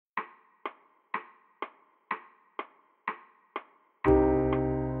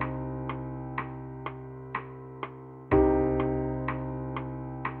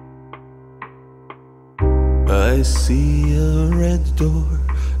I see a red door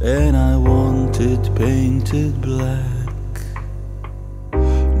and I want it painted black.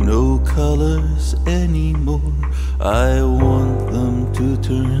 No colors anymore, I want them to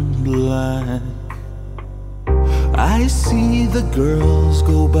turn black. I see the girls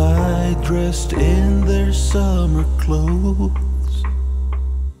go by dressed in their summer clothes.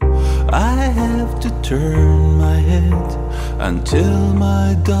 I have to turn my head until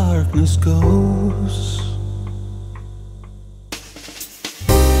my darkness goes.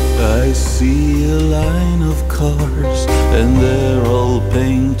 I see a line of cars and they're all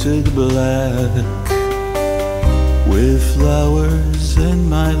painted black, with flowers and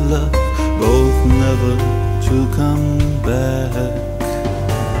my love, both never to come back.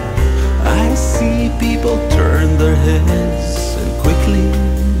 I see people turn their heads and quickly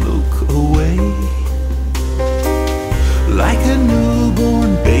look away, like a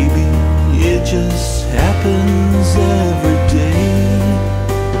newborn baby, it just happens every day.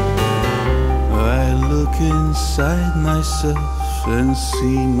 I look inside myself and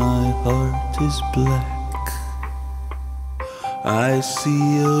see my heart is black. I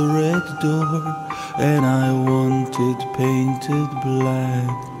see a red door and I want it painted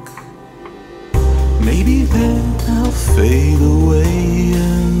black. Maybe then I'll fade away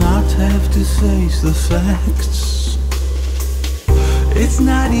and not have to face the facts. It's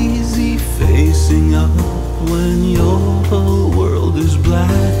not easy facing up when your whole world is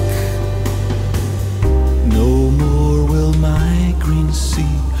black. No more will my green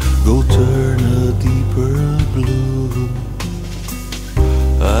sea go turn a deeper blue.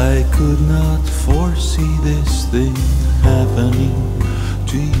 I could not foresee this thing happening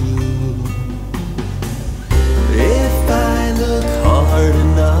to you. If I look hard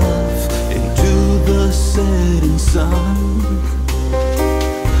enough into the setting sun,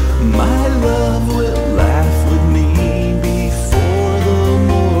 my love